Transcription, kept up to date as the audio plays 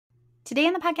Today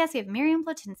on the podcast, we have Mariam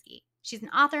Plotinsky. She's an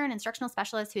author and instructional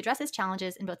specialist who addresses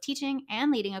challenges in both teaching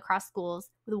and leading across schools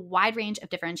with a wide range of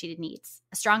differentiated needs.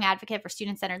 A strong advocate for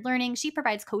student-centered learning, she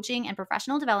provides coaching and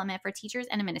professional development for teachers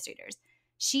and administrators.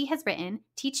 She has written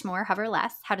Teach More, Hover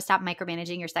Less, How to Stop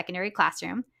Micromanaging Your Secondary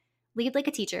Classroom, Lead Like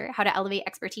a Teacher, How to Elevate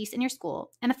Expertise in Your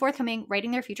School, and the forthcoming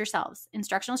Writing Their Future Selves,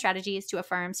 Instructional Strategies to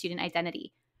Affirm Student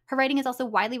Identity. Her writing is also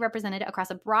widely represented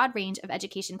across a broad range of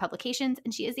education publications,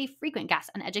 and she is a frequent guest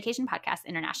on education podcasts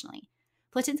internationally.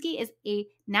 Plotinsky is a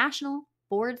national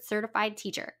board-certified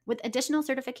teacher with additional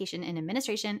certification in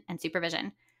administration and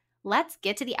supervision. Let's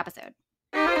get to the episode.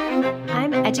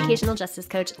 I'm educational justice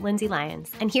coach Lindsay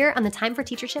Lyons, and here on the Time for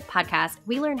Teachership podcast,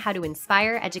 we learn how to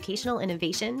inspire educational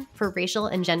innovation for racial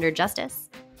and gender justice,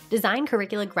 design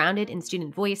curricula grounded in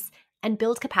student voice, and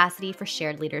build capacity for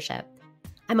shared leadership.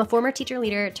 I'm a former teacher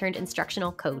leader turned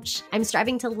instructional coach. I'm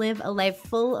striving to live a life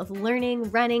full of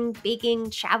learning, running, baking,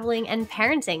 traveling, and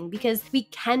parenting because we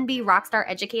can be rockstar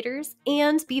educators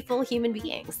and be full human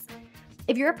beings.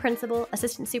 If you're a principal,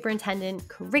 assistant superintendent,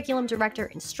 curriculum director,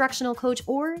 instructional coach,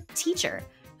 or teacher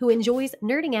who enjoys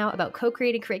nerding out about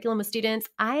co-created curriculum with students,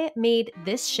 I made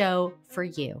this show for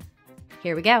you.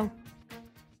 Here we go.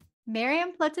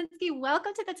 Mariam Plotinsky,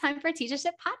 welcome to the Time for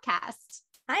Teachership podcast.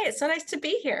 Hi, it's so nice to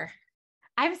be here.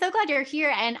 I'm so glad you're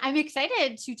here, and I'm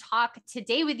excited to talk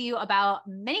today with you about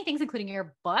many things, including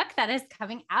your book that is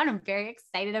coming out. I'm very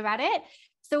excited about it.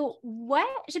 So what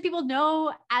should people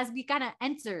know as we kind of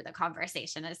enter the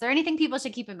conversation? Is there anything people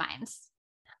should keep in mind?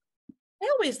 I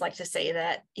always like to say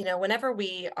that, whenever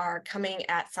we are coming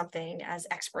at something as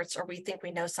experts or we think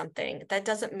we know something, that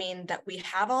doesn't mean that we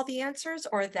have all the answers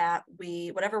or that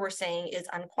whatever we're saying is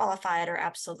unqualified or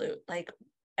absolute. Like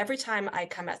every time I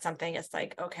come at something, it's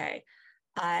like, okay,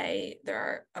 there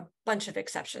are a bunch of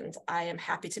exceptions. I am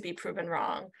happy to be proven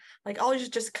wrong. Like always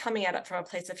just coming at it from a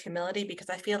place of humility, because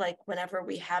I feel like whenever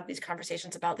we have these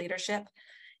conversations about leadership,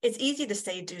 it's easy to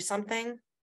say, do something,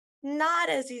 not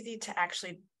as easy to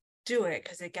actually do it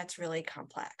because it gets really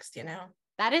complex,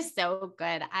 That is so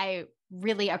good. I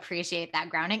really appreciate that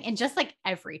grounding in just like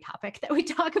every topic that we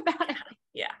talk about.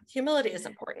 Yeah. Humility is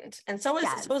important. And so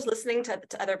is listening to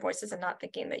other voices and not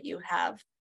thinking that you have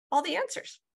all the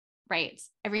answers. Right.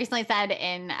 I recently said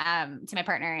to my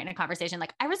partner in a conversation,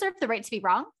 like, I reserve the right to be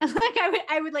wrong. Like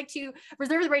I would like to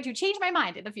reserve the right to change my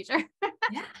mind in the future.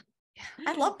 Yeah.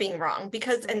 I love being wrong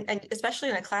because, and especially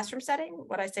in a classroom setting,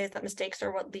 what I say is that mistakes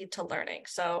are what lead to learning.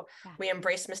 So we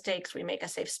embrace mistakes, we make a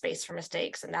safe space for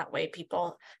mistakes. And that way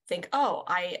people think, oh,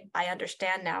 I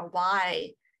understand now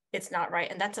why it's not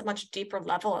right. And that's a much deeper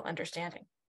level of understanding.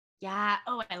 Yeah.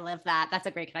 Oh, I love that. That's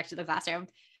a great connection to the classroom.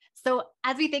 So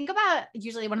as we think about,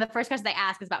 usually one of the first questions I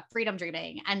ask is about freedom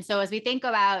dreaming. And so as we think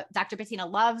about Dr. Bettina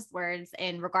Love's words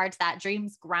in regards to that,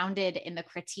 dreams grounded in the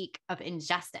critique of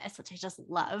injustice, which I just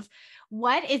love.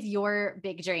 What is your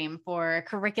big dream for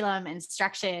curriculum,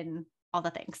 instruction, all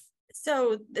the things?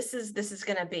 So this is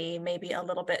going to be maybe a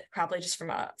little bit probably just from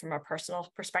a personal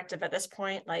perspective at this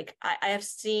point. Like I have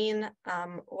seen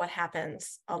what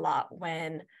happens a lot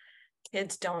when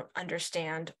kids don't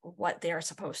understand what they are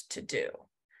supposed to do.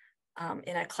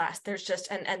 In a class, there's just,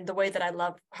 and the way that I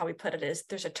love how we put it is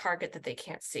there's a target that they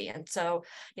can't see. And so,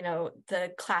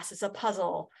 the class is a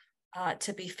puzzle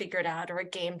to be figured out or a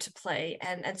game to play.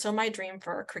 And so my dream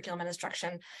for curriculum and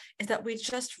instruction is that we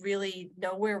just really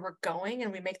know where we're going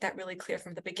and we make that really clear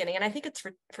from the beginning. And I think it's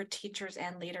for teachers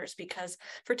and leaders, because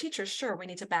for teachers, sure, we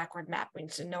need to backward map. We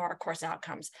need to know our course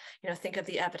outcomes, think of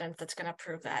the evidence that's going to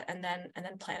prove that, and then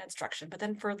plan instruction. But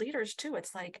then for leaders too,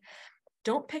 it's like,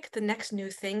 don't pick the next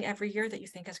new thing every year that you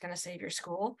think is going to save your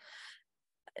school.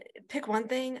 Pick one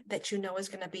thing that you know is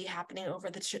going to be happening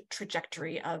over the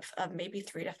trajectory of maybe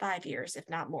 3 to 5 years, if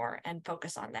not more, and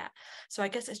focus on that. So I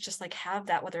guess it's just like have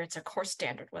that, whether it's a course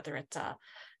standard, whether it's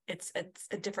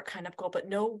a different kind of goal, but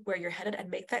know where you're headed and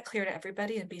make that clear to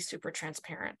everybody and be super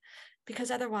transparent,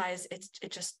 because otherwise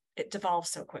it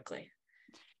devolves so quickly.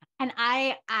 And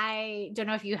I don't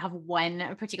know if you have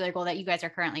one particular goal that you guys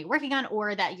are currently working on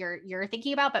or that you're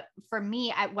thinking about, but for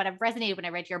me, what I've resonated when I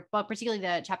read your book, particularly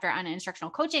the chapter on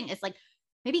instructional coaching, is like,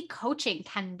 maybe coaching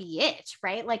can be it,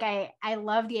 right? Like I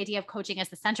love the idea of coaching as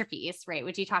the centerpiece, right?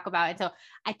 Which you talk about. And so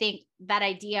I think that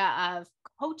idea of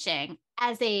coaching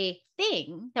as a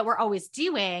thing that we're always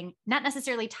doing, not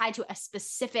necessarily tied to a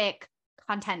specific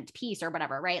content piece or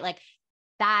whatever, right? Like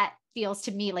that feels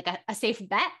to me like a safe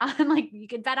bet on, like, you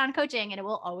can bet on coaching and it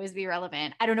will always be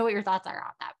relevant. I don't know what your thoughts are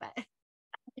on that, but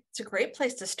it's a great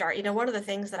place to start. One of the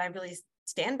things that I really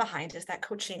stand behind is that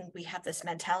coaching, we have this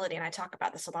mentality, and I talk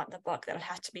about this a lot in the book, that it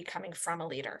has to be coming from a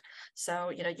leader.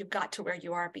 So, you've got to where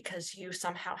you are because you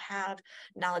somehow have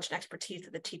knowledge and expertise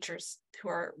that the teachers who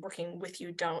are working with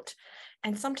you don't.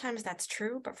 And sometimes that's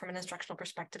true, but from an instructional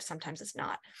perspective, sometimes it's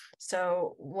not.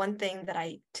 So one thing that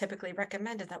I typically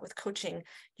recommend is that with coaching,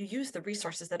 you use the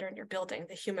resources that are in your building,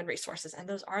 the human resources, and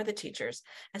those are the teachers,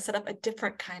 and set up a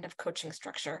different kind of coaching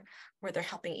structure where they're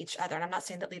helping each other. And I'm not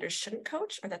saying that leaders shouldn't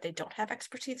coach or that they don't have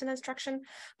expertise in instruction,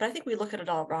 but I think we look at it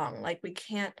all wrong. Like, we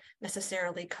can't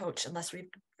necessarily coach unless we've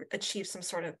achieved some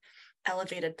sort of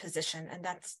elevated position. And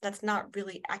that's not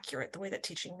really accurate the way that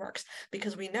teaching works,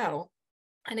 because we know,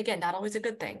 and again, not always a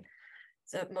good thing,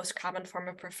 the most common form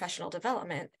of professional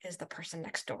development is the person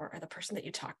next door or the person that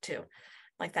you talk to,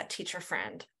 like that teacher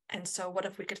friend. And so what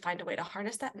if we could find a way to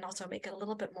harness that and also make it a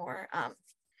little bit more,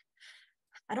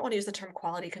 I don't want to use the term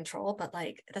quality control, but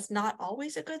like, that's not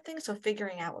always a good thing. So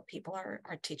figuring out what people are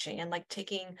teaching, and like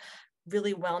taking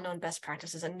really well-known best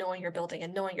practices and knowing your building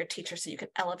and knowing your teachers so you can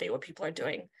elevate what people are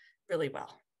doing really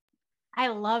well. I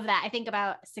love that. I think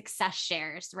about success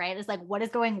shares, right? It's like, what is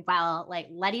going well? Like,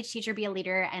 let each teacher be a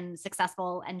leader and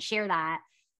successful and share that.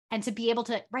 And to be able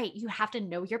to, right, you have to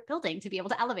know your building to be able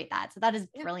to elevate that. So that is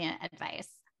brilliant advice.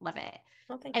 Love it.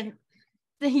 Well, thank you.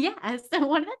 Yeah. So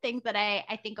one of the things that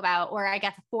I think about, or I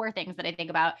guess 4 things that I think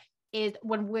about, is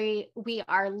when we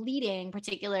are leading,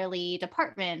 particularly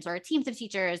departments or teams of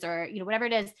teachers or, whatever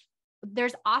it is,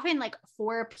 there's often like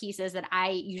 4 pieces that I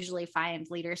usually find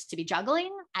leaders to be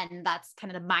juggling. And that's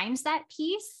kind of the mindset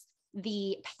piece,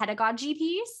 the pedagogy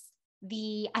piece,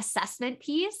 the assessment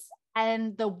piece,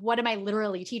 and the what am I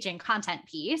literally teaching content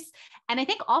piece. And I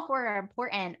think all 4 are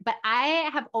important, but I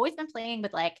have always been playing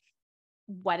with like,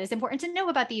 what is important to know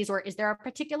about these, or is there a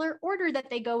particular order that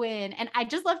they go in? And I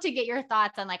just love to get your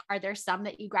thoughts on like, are there some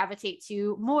that you gravitate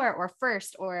to more or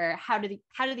first, or how do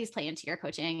these play into your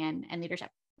coaching and leadership?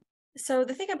 So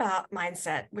the thing about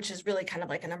mindset, which is really kind of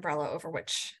like an umbrella over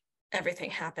which everything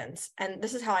happens, and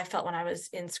this is how I felt when I was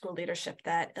in school leadership,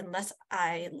 that unless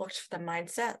I looked for the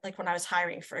mindset, like when I was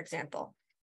hiring, for example,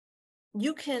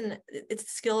 it's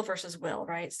skill versus will,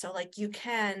 right? So like, you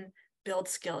can build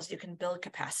skills, you can build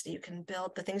capacity, you can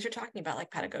build the things you're talking about, like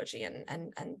pedagogy and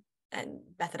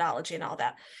methodology and all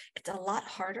that. It's a lot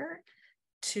harder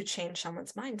to change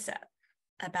someone's mindset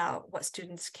about what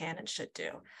students can and should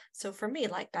do. So for me,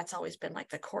 like, that's always been like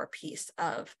the core piece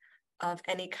of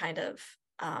any kind of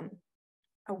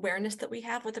awareness that we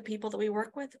have with the people that we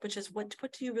work with, which is what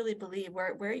do you really believe?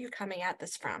 Where are you coming at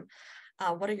this from?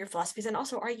 What are your philosophies? And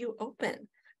also, are you open?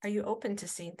 Are you open to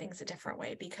seeing things a different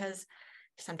way? Because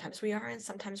sometimes we are and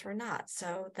sometimes we're not.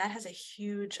 So that has a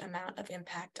huge amount of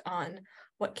impact on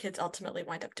what kids ultimately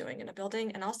wind up doing in a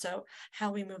building, and also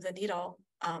how we move the needle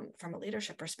from a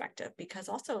leadership perspective. Because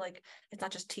also, like, it's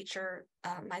not just teacher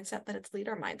mindset, but it's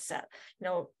leader mindset.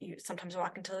 You sometimes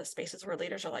walk into spaces where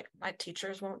leaders are like, my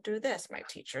teachers won't do this, my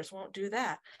teachers won't do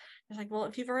that. It's like, well,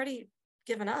 if you've already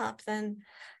given up, then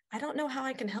I don't know how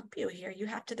I can help you here. You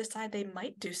have to decide they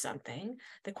might do something.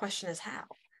 The question is how.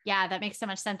 Yeah, that makes so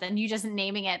much sense. And you just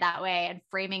naming it that way and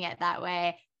framing it that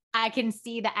way, I can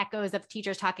see the echoes of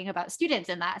teachers talking about students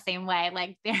in that same way,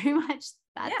 like very much.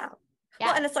 Yeah.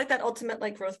 Well, and it's like that ultimate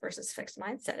like growth versus fixed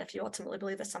mindset. If you ultimately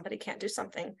believe that somebody can't do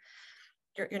something,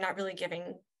 you're not really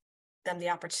giving them the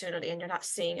opportunity, and you're not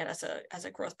seeing it as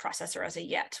a growth process or as a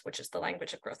yet, which is the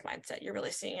language of growth mindset. You're really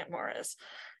seeing it more as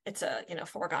it's a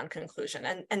foregone conclusion.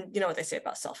 And you know what they say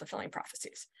about self-fulfilling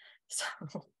prophecies. So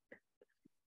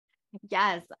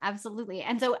yes, absolutely.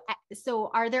 And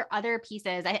so are there other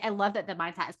pieces? I love that the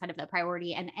mindset is kind of the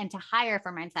priority, and to hire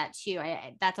for mindset too.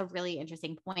 That's a really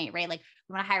interesting point, right? Like,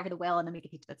 we want to hire for the will, and then we can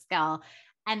teach the skill.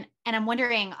 And I'm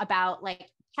wondering about like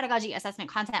pedagogy, assessment,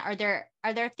 content. Are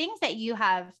there things that you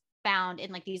have found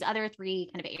in like these other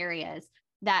 3 kind of areas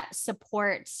that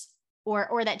support,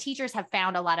 or that teachers have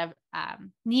found a lot of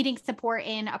needing support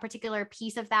in a particular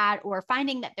piece of that, or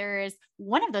finding that there is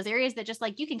one of those areas that just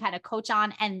like you can kind of coach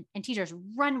on and teachers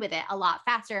run with it a lot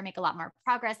faster, make a lot more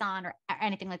progress on, or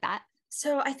anything like that?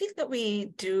 So I think that we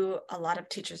do a lot of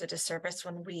teachers a disservice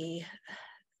when we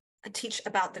teach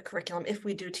about the curriculum. If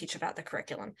we do teach about the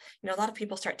curriculum, a lot of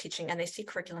people start teaching and they see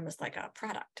curriculum as like a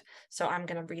product. So I'm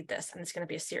going to read this and it's going to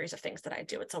be a series of things that I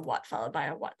do. It's a what followed by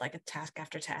a what, like a task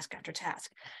after task after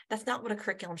task. That's not what a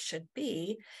curriculum should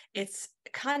be. It's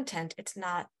content. It's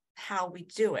not how we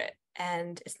do it.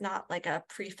 And it's not like a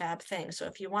prefab thing. So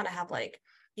if you want to have like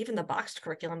even the boxed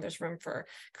curriculum, there's room for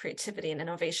creativity and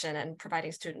innovation and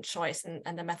providing student choice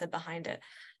and the method behind it.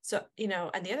 So,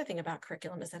 and the other thing about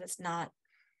curriculum is that it's not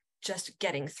just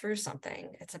getting through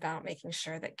something. It's about making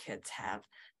sure that kids have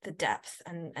the depth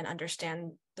and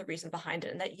understand the reason behind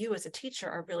it, and that you as a teacher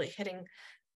are really hitting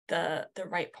the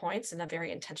right points in a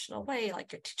very intentional way,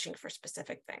 like you're teaching for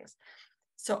specific things.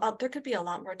 So there could be a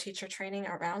lot more teacher training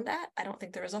around that. I don't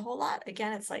think there is a whole lot.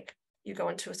 Again, it's like you go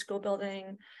into a school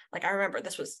building. Like I remember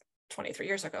this was 23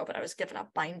 years ago, but I was given a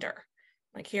binder.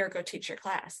 Like, here, go teach your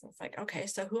class. And it's like, okay,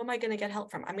 so who am I going to get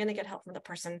help from? I'm going to get help from the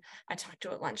person I talked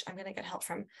to at lunch. I'm going to get help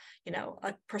from,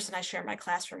 a person I share my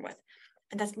classroom with.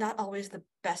 And that's not always the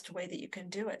best way that you can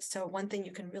do it. So one thing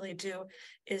you can really do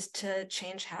is to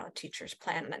change how teachers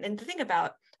plan. And to think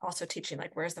about also teaching,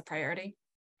 like, where's the priority?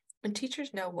 When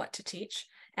teachers know what to teach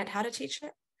and how to teach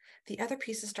it, the other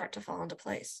pieces start to fall into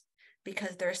place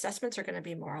because their assessments are going to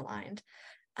be more aligned.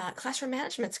 Classroom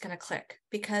management's going to click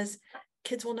because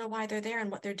kids will know why they're there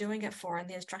and what they're doing it for, and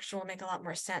the instruction will make a lot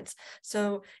more sense.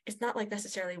 So it's not like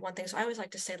necessarily one thing. So I always like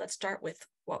to say, let's start with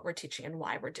what we're teaching and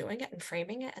why we're doing it and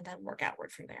framing it, and then work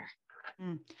outward from there.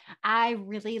 I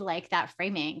really like that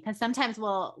framing, because sometimes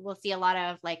we'll see a lot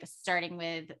of like starting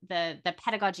with the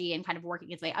pedagogy and kind of working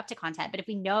its way up to content. But if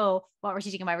we know what we're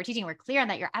teaching and why we're teaching, we're clear on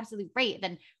that, you're absolutely right.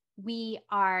 Then we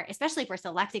are, especially if we're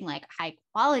selecting like high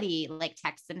quality, like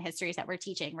texts and histories that we're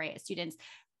teaching, right? Students.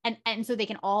 And so they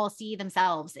can all see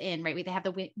themselves in, right? They have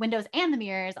the windows and the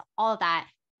mirrors, all of that.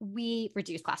 We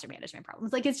reduce classroom management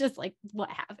problems. Like, it's just like what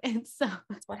happens. So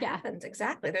that's what happens.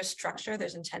 Exactly. There's structure,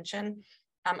 there's intention.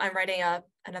 I'm writing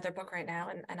another book right now,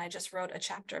 and I just wrote a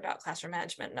chapter about classroom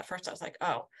management. And at first I was like,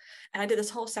 oh, and I did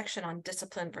this whole section on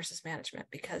discipline versus management,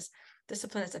 because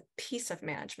discipline is a piece of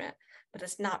management, but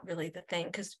it's not really the thing.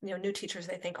 Because new teachers,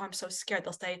 they think, oh, I'm so scared.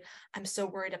 They'll say, I'm so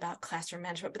worried about classroom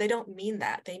management, but they don't mean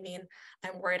that. They mean,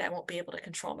 I'm worried I won't be able to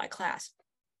control my class.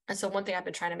 And so one thing I've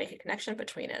been trying to make a connection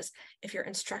between is, if your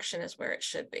instruction is where it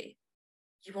should be,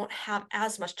 you won't have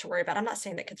as much to worry about. I'm not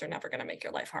saying that kids are never going to make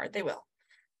your life hard. They will.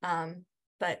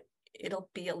 But it'll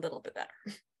be a little bit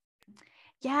better.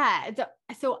 Yeah.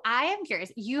 So I am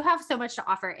curious. You have so much to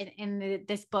offer in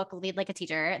this book, Lead Like a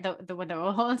Teacher, the one that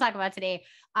we'll talk about today.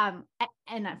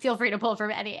 And feel free to pull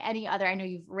from any other. I know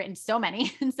you've written so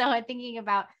many. And so I'm thinking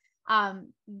about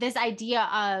this idea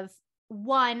of,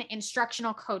 one,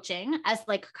 instructional coaching as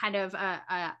like kind of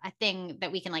a thing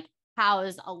that we can like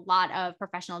house a lot of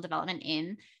professional development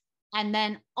in. And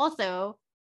then also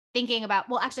thinking about,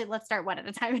 well, actually, let's start one at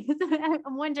a time.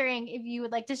 I'm wondering if you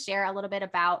would like to share a little bit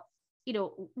about,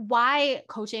 why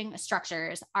coaching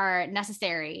structures are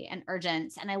necessary and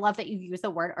urgent. And I love that you use the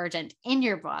word urgent in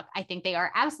your book. I think they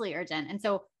are absolutely urgent. And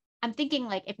so I'm thinking,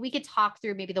 like, if we could talk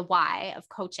through maybe the why of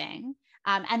coaching,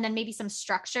 and then maybe some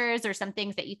structures or some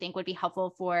things that you think would be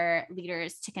helpful for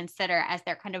leaders to consider as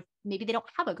they're kind of, maybe they don't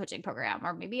have a coaching program,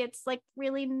 or maybe it's like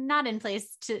really not in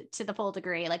place to the full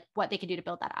degree, like what they can do to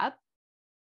build that up.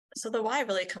 So the why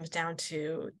really comes down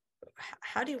to,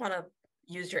 how do you want to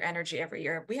use your energy every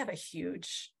year? We have a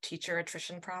huge teacher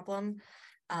attrition problem.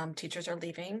 Teachers are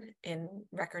leaving in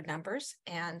record numbers.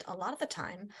 And a lot of the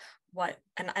time,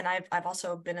 I've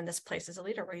also been in this place as a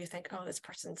leader where you think, oh, this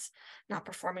person's not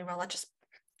performing well.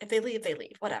 If they leave, they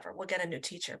leave, whatever, we'll get a new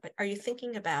teacher. But are you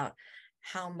thinking about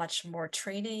how much more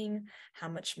training, how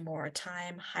much more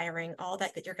time, hiring, all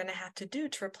that you're going to have to do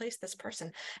to replace this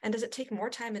person? And does it take more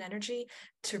time and energy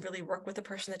to really work with the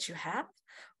person that you have,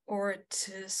 or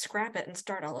to scrap it and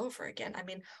start all over again? I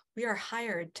mean, we are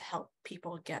hired to help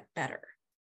people get better.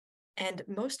 And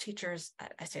most teachers,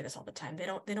 I say this all the time, they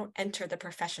don't enter the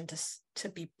profession to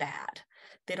be bad.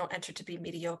 They don't enter to be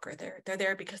mediocre. They're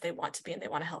there because they want to be, and they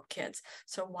want to help kids.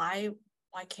 So why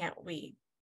can't we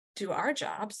do our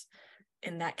jobs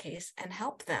in that case and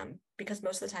help them? Because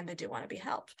most of the time they do want to be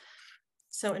helped.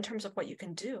 So in terms of what you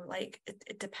can do, like,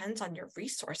 it depends on your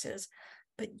resources,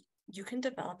 but you can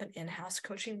develop an in-house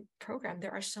coaching program.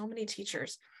 There are so many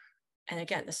teachers. And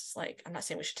again, this is like, I'm not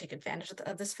saying we should take advantage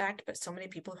of this fact, but so many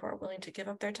people who are willing to give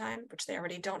up their time, which they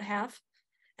already don't have,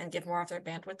 and give more of their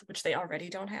bandwidth, which they already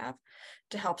don't have,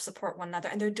 to help support one another.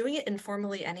 And they're doing it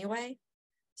informally anyway.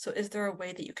 So is there a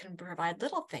way that you can provide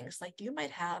little things? Like, you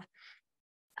might have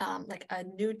like a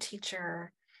new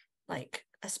teacher, like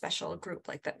a special group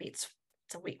like that meets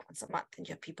a week, once a month, and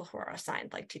you have people who are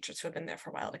assigned, like teachers who have been there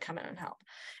for a while, to come in and help.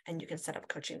 And you can set up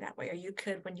coaching that way. Or you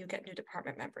could, when you get new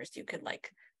department members, you could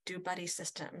like do buddy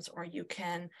systems, or you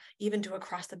can even do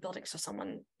across the building. So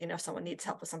someone needs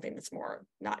help with something that's more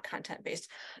not content based.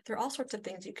 There are all sorts of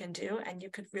things you can do, and you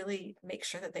could really make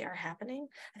sure that they are happening.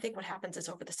 I think what happens is,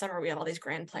 over the summer, we have all these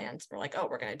grand plans. We're like, oh,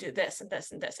 we're going to do this and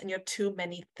this and this, and you have too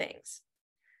many things.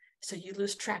 So you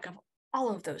lose track of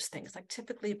all of those things. Like,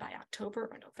 typically by October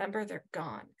or November, they're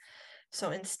gone.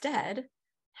 So instead,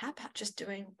 how about just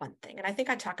doing one thing? And I think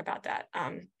I talk about that.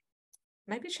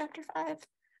 Maybe chapter 5.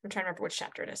 I'm trying to remember which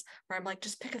chapter it is, where I'm like,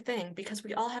 just pick a thing, because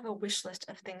we all have a wish list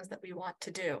of things that we want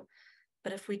to do.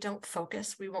 But if we don't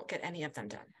focus, we won't get any of them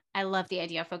done. I love the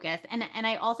idea of focus. And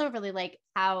I also really like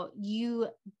how you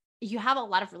have a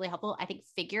lot of really helpful, I think,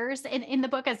 figures in the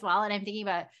book as well. And I'm thinking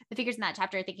about the figures in that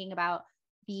chapter, thinking about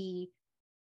the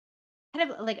kind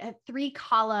of like a 3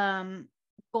 column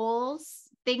goals,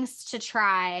 things to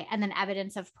try, and then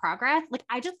evidence of progress. Like,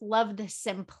 I just love the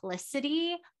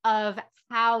simplicity of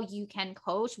how you can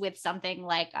coach with something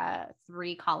like a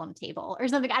 3 column table or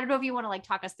something. I don't know if you want to like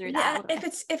talk us through that a Yeah, little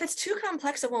bit. if it's too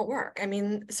complex, it won't work. I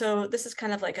mean, so this is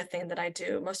kind of like a thing that I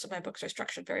do. Most of my books are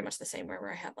structured very much the same way,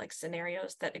 where I have like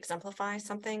scenarios that exemplify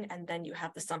something, and then you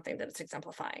have the something that it's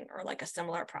exemplifying, or like a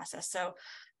similar process. So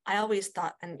I always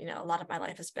thought, and a lot of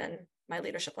my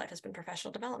leadership life has been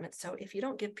professional development. So if you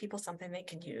don't give people something they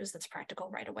can use that's practical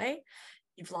right away,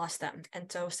 you've lost them. And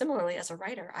so similarly, as a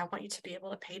writer, I want you to be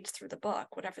able to page through the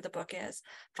book, whatever the book is,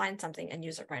 find something and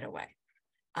use it right away.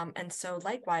 And so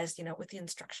likewise, with the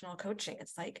instructional coaching,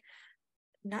 it's like,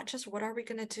 not just what are we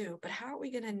going to do, but how are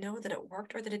we going to know that it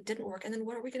worked or that it didn't work? And then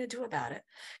what are we going to do about it?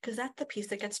 Because that's the piece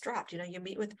that gets dropped. You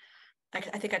meet with, I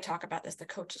think I talk about this, the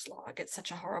coach's log. It's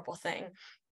such a horrible thing.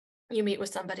 You meet with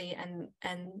somebody and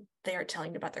they are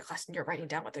telling you about their class, and you're writing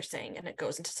down what they're saying, and it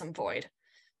goes into some void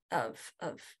of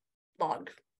a log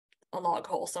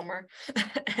hole somewhere,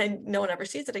 and no one ever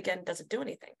sees it again, doesn't do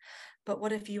anything. But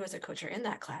what if you as a coach are in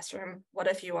that classroom? What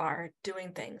if you are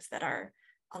doing things that are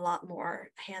a lot more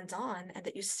hands-on, and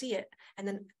that you see it, and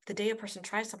then the day a person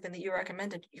tries something that you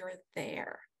recommended, you're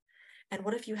there? And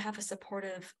what if you have a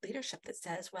supportive leadership that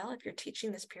says, well, if you're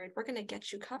teaching this period, we're going to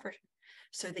get you covered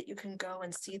so that you can go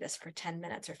and see this for 10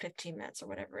 minutes or 15 minutes or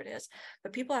whatever it is.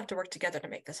 But people have to work together to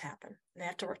make this happen. They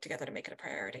have to work together to make it a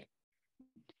priority.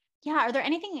 Yeah. Are there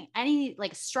any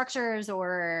like structures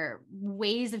or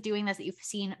ways of doing this that you've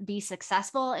seen be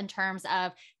successful in terms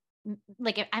of,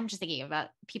 like, if I'm just thinking about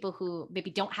people who maybe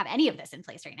don't have any of this in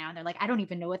place right now, and they're like, I don't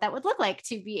even know what that would look like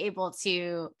to be able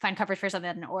to find coverage for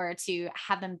something, or to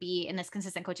have them be in this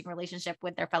consistent coaching relationship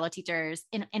with their fellow teachers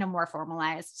in a more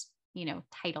formalized,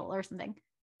 title or something.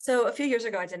 So a few years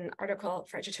ago, I did an article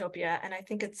for Edutopia, and I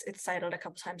think it's cited a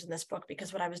couple times in this book,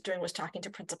 because what I was doing was talking to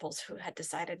principals who had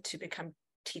decided to become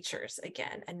teachers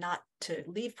again, and not to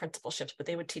leave principalships, but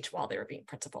they would teach while they were being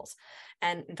principals.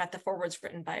 And in fact, the forewords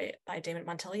written by Damon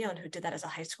Monteleone, who did that as a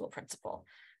high school principal,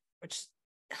 which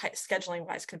scheduling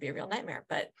wise can be a real nightmare.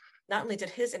 But not only did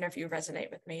his interview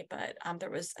resonate with me, but there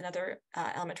was another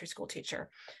elementary school teacher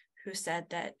who said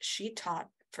that she taught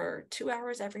for 2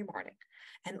 hours every morning.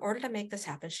 And in order to make this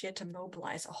happen, she had to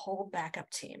mobilize a whole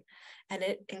backup team. And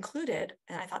it included,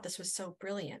 and I thought this was so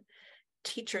brilliant,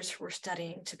 teachers who were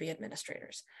studying to be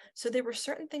administrators. So there were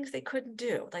certain things they couldn't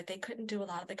do, like they couldn't do a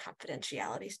lot of the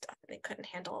confidentiality stuff, they couldn't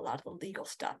handle a lot of the legal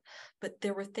stuff, but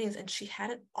there were things, and she had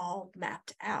it all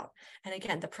mapped out. And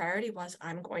again, the priority was,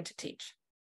 I'm going to teach.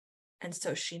 And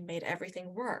so she made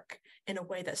everything work in a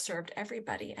way that served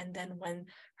everybody. And then when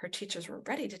her teachers were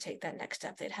ready to take that next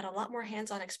step, they'd had a lot more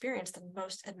hands-on experience than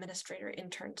most administrator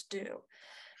interns do.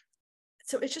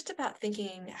 So it's just about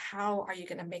thinking, how are you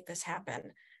going to make this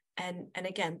happen? And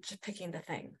again, just picking the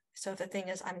thing. So if the thing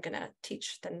is, I'm going to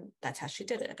teach, then that's how she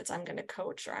did it. If it's, I'm going to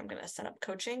coach, or I'm going to set up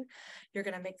coaching, you're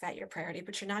going to make that your priority,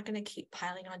 but you're not going to keep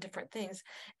piling on different things.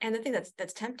 And the thing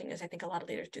that's tempting is, I think a lot of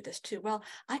leaders do this too. Well,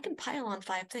 I can pile on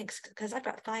 5 things because I've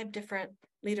got 5 different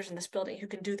leaders in this building who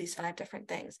can do these 5 different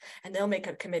things, and they'll make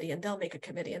a committee, and they'll make a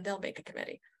committee, and they'll make a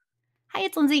committee. Hi,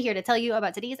 it's Lindsay here to tell you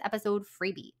about today's episode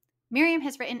freebie. Miriam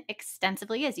has written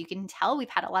extensively. As you can tell, we've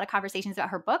had a lot of conversations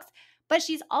about her books, but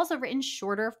she's also written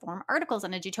shorter form articles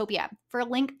on Edutopia. For a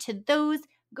link to those,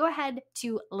 go ahead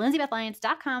to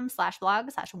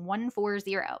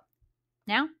lindsaybethlyons.com/blog/140.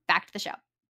 Now, back to the show.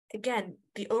 Again,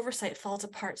 the oversight falls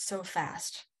apart so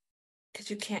fast because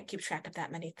you can't keep track of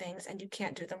that many things, and you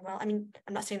can't do them well. I mean,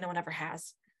 I'm not saying no one ever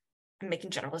has. I'm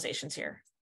making generalizations here.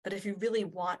 But if you really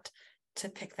want to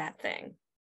pick that thing,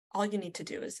 all you need to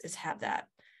do is have that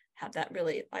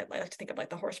really, I like to think of like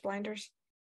the horse blinders,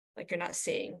 like you're not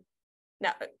seeing.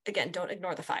 Now, again, don't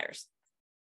ignore the fires.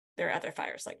 There are other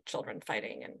fires, like children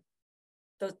fighting, and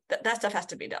that stuff has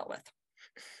to be dealt with.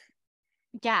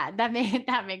 Yeah, that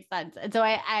makes sense. And so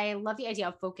I love the idea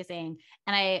of focusing,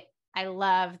 and I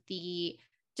love the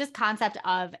just concept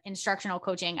of instructional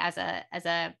coaching as I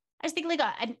just think like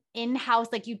an in-house,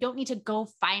 like you don't need to go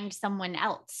find someone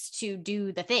else to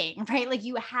do the thing, right? Like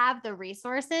you have the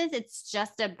resources. It's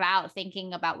just about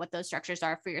thinking about what those structures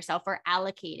are for yourself, or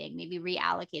allocating, maybe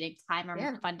reallocating time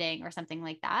or funding or something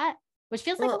like that. which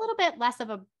feels like a Well, little bit less of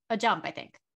a jump, I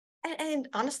think. and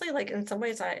honestly, like in some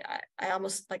ways, I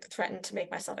almost like threaten to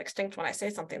make myself extinct when I say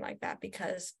something like that,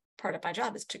 because part of my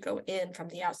job is to go in from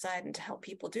the outside and to help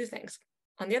people do things.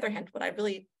 On the other hand, what I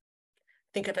really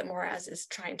think of it more as is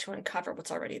trying to uncover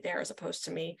what's already there, as opposed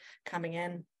to me coming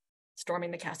in,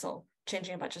 storming the castle,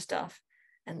 changing a bunch of stuff,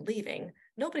 and leaving.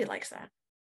 Nobody likes that.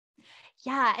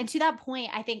 Yeah. And to that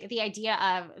point, I think the idea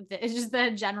of it's just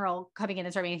the general coming in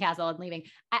and storming a castle and leaving.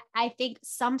 I think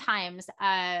sometimes,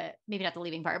 maybe not the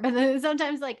leaving part, but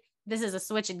sometimes like this is a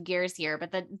switch in gears here,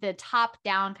 but the top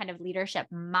down kind of leadership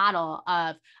model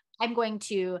of I'm going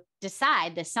to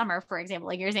decide this summer, for example,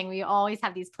 like you're saying, we always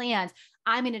have these plans.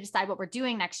 I'm going to decide what we're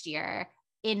doing next year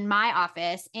in my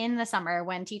office in the summer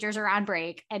when teachers are on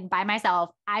break and by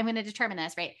myself. I'm going to determine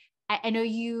this, right? I know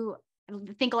you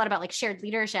think a lot about like shared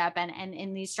leadership and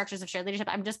in these structures of shared leadership.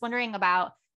 I'm just wondering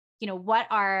about, what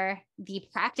are the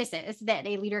practices that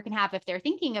a leader can have if they're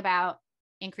thinking about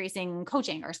increasing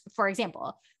coaching or, for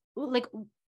example, like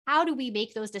how do we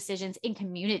make those decisions in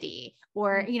community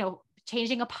or,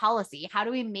 changing a policy? How do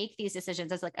we make these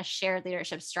decisions as like a shared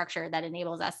leadership structure that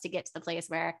enables us to get to the place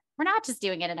where we're not just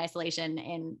doing it in isolation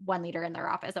in one leader in their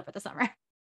office over the summer?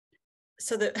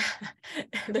 So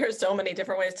there are so many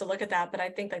different ways to look at that, but I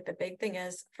think like the big thing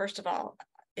is, first of all,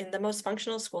 in the most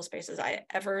functional school spaces I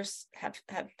ever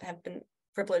have been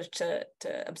privileged to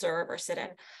observe or sit in,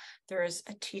 there is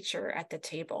a teacher at the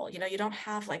table. You don't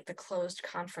have like the closed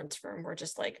conference room where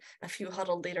just like a few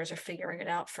huddled leaders are figuring it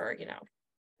out for,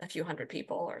 a few hundred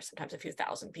people or sometimes a few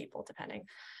thousand people, depending.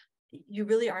 You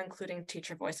really are including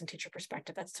teacher voice and teacher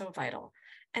perspective. That's so vital.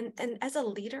 And as a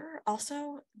leader,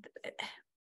 also,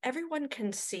 everyone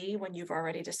can see when you've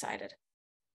already decided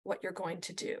what you're going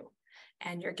to do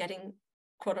and you're getting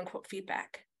quote unquote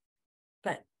feedback,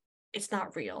 but it's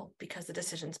not real because the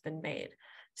decision's been made.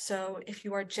 So if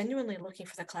you are genuinely looking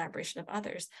for the collaboration of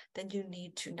others, then you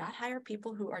need to not hire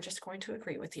people who are just going to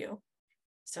agree with you.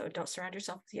 So don't surround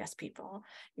yourself with yes people.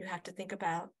 You have to think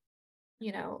about,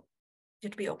 you have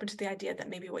to be open to the idea that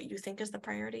maybe what you think is the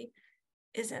priority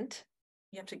isn't.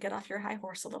 You have to get off your high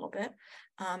horse a little bit,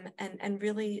 and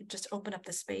really just open up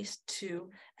the space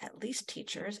to at least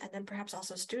teachers and then perhaps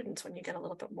also students when you get a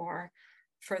little bit more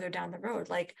further down the road.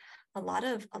 Like a lot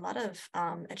of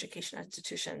education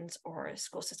institutions or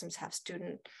school systems have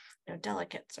student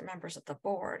delegates or members of the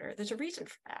board, or there's a reason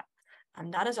for that.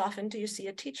 Not as often do you see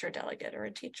a teacher delegate or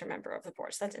a teacher member of the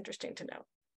board. So that's interesting to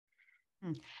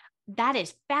know. That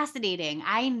is fascinating.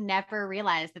 I never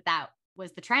realized that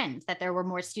was the trend, that there were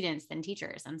more students than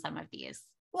teachers in some of these.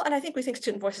 Well, and I think we think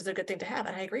student voice is a good thing to have,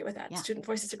 and I agree with that. Yeah. Student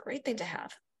voice is a great thing to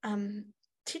have.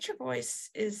 Teacher voice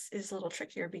is a little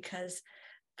trickier because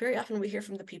very often we hear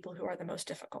from the people who are the most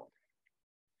difficult.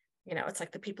 It's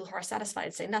like the people who are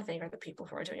satisfied say nothing, or the people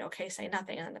who are doing okay say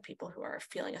nothing, and the people who are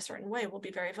feeling a certain way will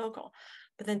be very vocal.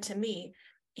 But then to me,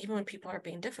 even when people are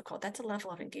being difficult, that's a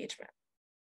level of engagement.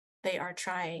 They are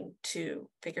trying to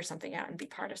figure something out and be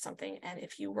part of something. And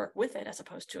if you work with it as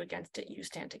opposed to against it, you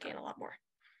stand to gain a lot more.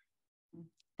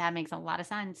 That makes a lot of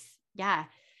sense. Yeah.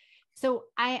 So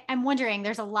I'm wondering,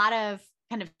 there's a lot of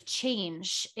kind of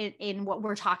change in what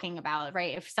we're talking about,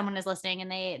 right? If someone is listening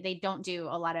and they don't do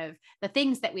a lot of the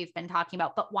things that we've been talking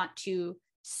about, but want to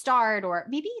start, or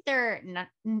maybe they're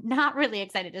not really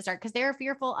excited to start because they're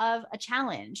fearful of a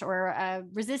challenge or a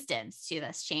resistance to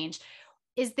this change.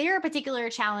 Is there a particular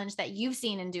challenge that you've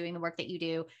seen in doing the work that you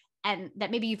do and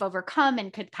that maybe you've overcome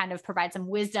and could kind of provide some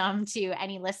wisdom to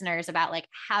any listeners about like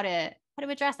how to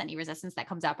address any resistance that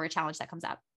comes up or a challenge that comes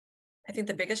up? I think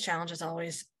the biggest challenge is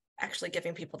always actually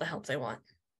giving people the help they want.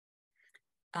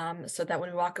 So that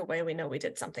when we walk away, we know we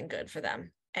did something good for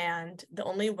them. And the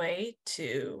only way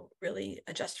to really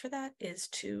adjust for that is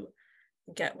to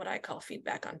get what I call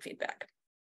feedback on feedback,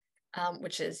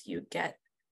 which is you get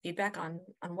feedback on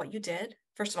what you did.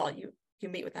 First of all, you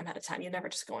meet with them ahead of time. You never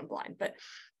just go in blind, but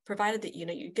provided that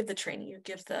you give the training, you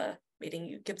give the meeting,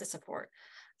 you give the support,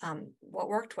 what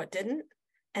worked, what didn't,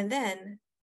 and then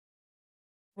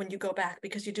when you go back,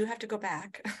 because you do have to go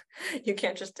back, you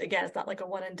can't just, again, it's not like a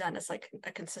one and done. It's like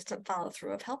a consistent follow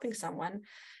through of helping someone.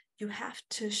 You have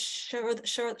to show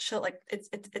like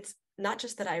it's not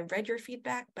just that I read your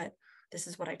feedback, but this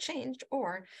is what I changed,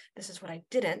 or this is what I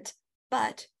didn't,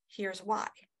 but here's why.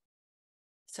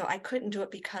 So I couldn't do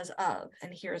it because of,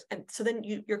 and so then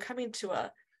you're coming to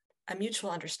a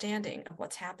mutual understanding of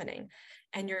what's happening,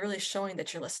 and you're really showing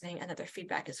that you're listening and that their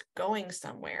feedback is going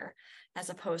somewhere, as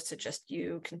opposed to just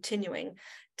you continuing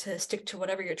to stick to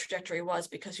whatever your trajectory was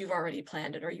because you've already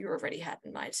planned it or you already had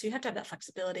in mind. So you have to have that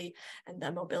flexibility and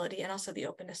the mobility and also the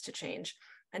openness to change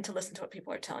and to listen to what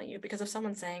people are telling you. Because if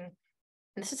someone's saying,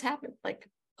 And this has happened, like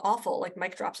awful, like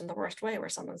mic drops in the worst way, where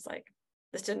someone's like,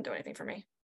 this didn't do anything for me.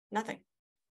 Nothing.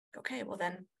 Okay, well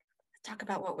then let's talk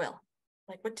about what will.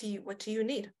 Like, what do you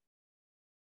need?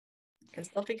 You can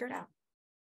still figure it out.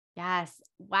 Yes.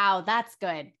 Wow. That's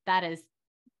good.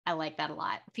 I like that a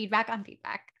lot. Feedback on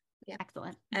feedback. Yeah.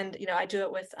 Excellent. And, I do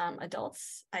it with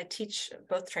adults. I teach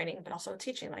both training, but also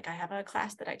teaching. Like I have a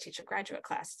class that I teach, a graduate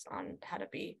class on how to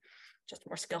be just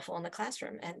more skillful in the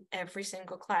classroom. And every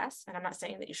single class, and I'm not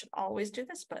saying that you should always do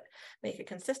this, but make it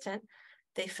consistent.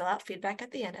 They fill out feedback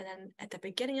at the end. And then at the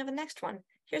beginning of the next one,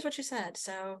 here's what you said.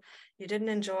 So you didn't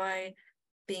enjoy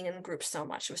being in groups so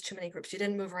much. It was too many groups. You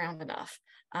didn't move around enough.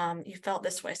 You felt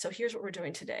this way. So here's what we're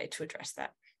doing today to address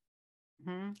that.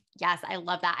 Mm-hmm. Yes, I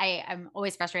love that. I'm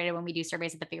always frustrated when we do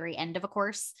surveys at the very end of a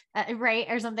course, right?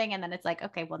 Or something. And then it's like,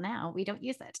 okay, well, now we don't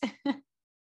use it.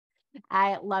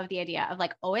 I love the idea of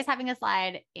like always having a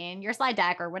slide in your slide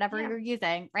deck or whatever you're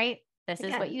using, right? This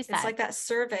is what you said. It's like that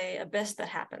survey abyss that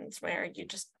happens where you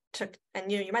just took,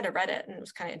 and you might have read it and it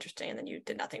was kind of interesting, and then you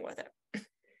did nothing with it.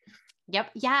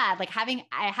 Yep. Yeah. Like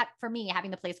for me,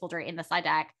 having the placeholder in the slide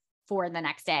deck for the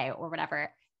next day or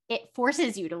whatever, it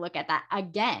forces you to look at that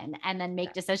again and then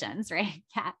make decisions, right?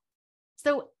 Yeah.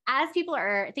 So as people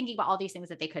are thinking about all these things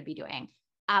that they could be doing,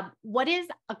 what is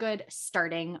a good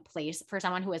starting place for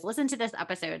someone who has listened to this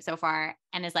episode so far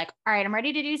and is like, all right, I'm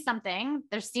ready to do something.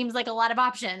 There seems like a lot of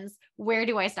options. Where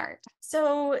do I start?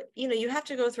 So, you have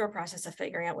to go through a process of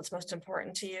figuring out what's most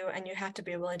important to you, and you have to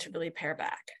be willing to really pare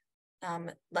back.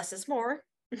 Less is more.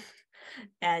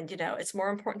 And, it's more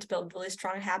important to build really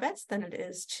strong habits than it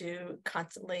is to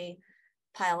constantly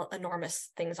pile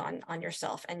enormous things on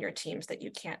yourself and your teams that you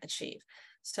can't achieve.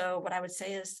 So what I would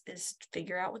say is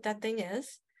figure out what that thing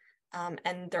is.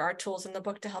 And there are tools in the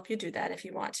book to help you do that if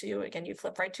you want to. Again, you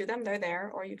flip right to them, they're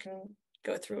there, or you can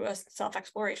go through a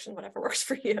self-exploration, whatever works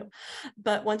for you.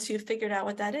 But once you've figured out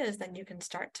what that is, then you can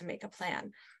start to make a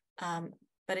plan.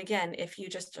 But again, if you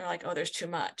just are like, oh, there's too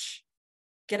much,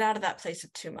 get out of that place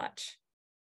of too much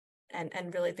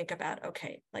and really think about,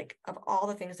 okay, like of all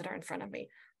the things that are in front of me,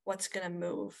 what's going to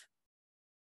move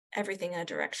everything in a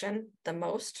direction the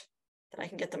most that I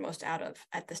can get the most out of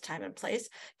at this time and place,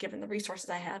 given the resources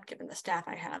I have, given the staff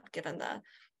I have, given the,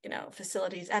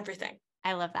 facilities, everything.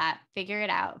 I love that. Figure it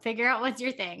out. Figure out what's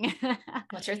your thing.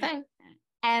 What's your thing?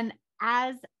 And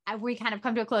as we kind of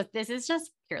come to a close, this is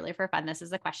just purely for fun. This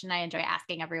is a question I enjoy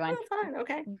asking everyone. Oh, fun.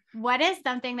 Okay. What is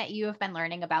something that you have been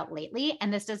learning about lately?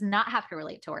 And this does not have to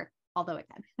relate to work, although it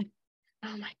can.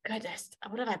 Oh my goodness.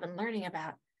 What have I been learning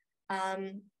about?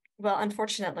 Well,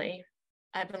 unfortunately,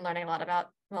 I've been learning a lot about,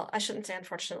 well, I shouldn't say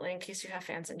unfortunately, in case you have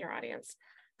fans in your audience.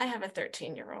 I have a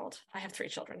 13-year-old. I have 3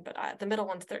 children, but the middle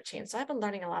one's 13. So I've been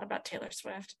learning a lot about Taylor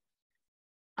Swift.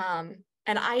 And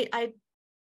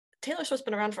Taylor Swift's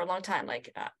been around for a long time.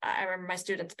 Like I remember my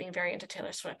students being very into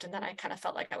Taylor Swift, and then I kind of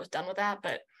felt like I was done with that.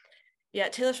 But yeah,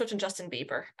 Taylor Swift and Justin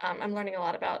Bieber. I'm learning a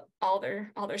lot about all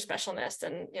their specialness.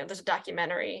 And there's a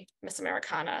documentary, Miss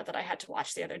Americana, that I had to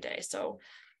watch the other day. So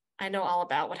I know all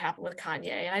about what happened with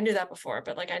Kanye, and I knew that before,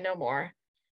 but like I know more.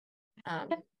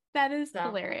 That is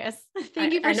hilarious.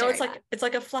 Thank you for sharing. I know it's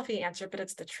like a fluffy answer, but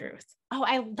it's the truth.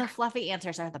 Oh, the fluffy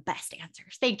answers are the best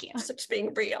answers. Thank you. Just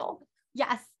being real.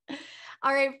 Yes.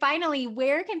 All right. Finally,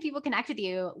 where can people connect with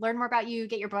you, learn more about you,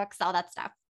 get your books, all that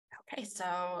stuff? Okay. So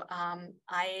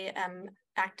I am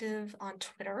active on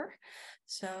Twitter.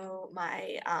 So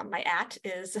my @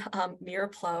 is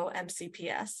Miraplo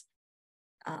MCPS.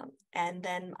 And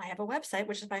then I have a website,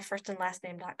 which is my first and last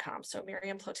name.com. So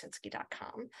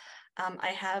mariamplotinsky.com.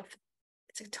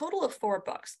 It's a total of 4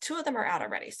 books. 2 of them are out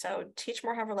already. So Teach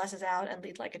More, However Less is out, and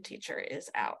Lead Like a Teacher is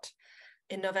out.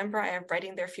 In November, I have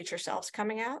Writing Their Future Selves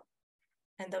coming out.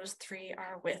 And those 3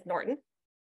 are with Norton.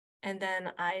 And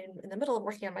then I'm in the middle of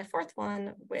working on my 4th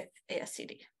one with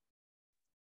ASCD.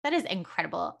 That is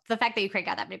incredible. The fact that you crank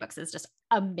out that many books is just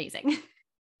amazing.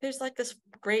 There's like this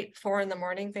great 4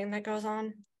 a.m. thing that goes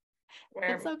on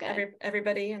where so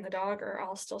everybody and the dog are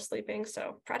all still sleeping.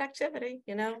 So productivity,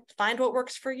 find what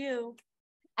works for you.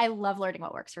 I love learning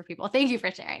what works for people. Thank you for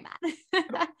sharing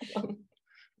that.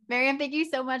 Mariam, thank you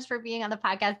so much for being on the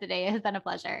podcast today. It has been a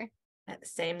pleasure.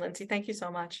 Same, Lindsay. Thank you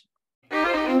so much.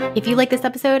 If you like this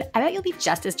episode, I bet you'll be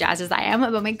just as jazzed as I am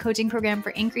about my coaching program for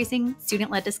increasing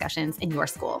student-led discussions in your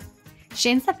school.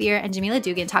 Shane Safir and Jamila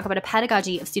Dugan talk about a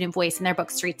pedagogy of student voice in their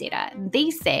book, Street Data. They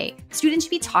say students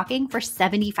should be talking for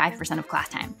 75% of class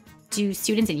time. Do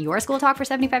students in your school talk for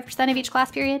 75% of each class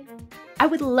period? I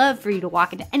would love for you to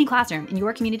walk into any classroom in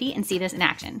your community and see this in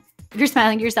action. If you're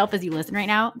smiling to yourself as you listen right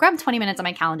now, grab 20 minutes on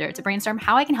my calendar to brainstorm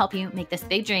how I can help you make this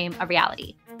big dream a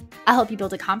reality. I'll help you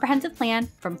build a comprehensive plan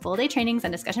from full-day trainings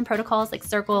and discussion protocols like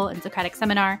Circle and Socratic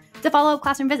Seminar to follow-up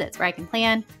classroom visits where I can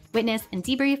plan, witness, and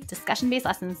debrief discussion-based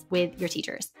lessons with your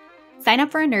teachers. Sign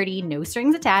up for a nerdy,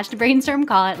 no-strings-attached brainstorm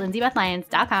call at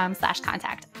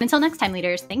lindsaybethlyons.com/contact. Until next time,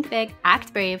 leaders, think big,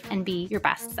 act brave, and be your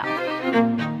best self.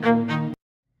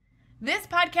 This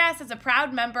podcast is a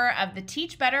proud member of the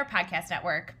Teach Better Podcast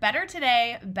Network. Better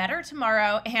today, better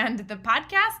tomorrow, and the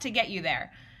podcast to get you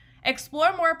there.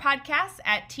 Explore more podcasts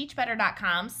at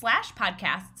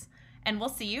teachbetter.com/podcasts, and we'll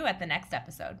see you at the next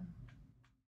episode.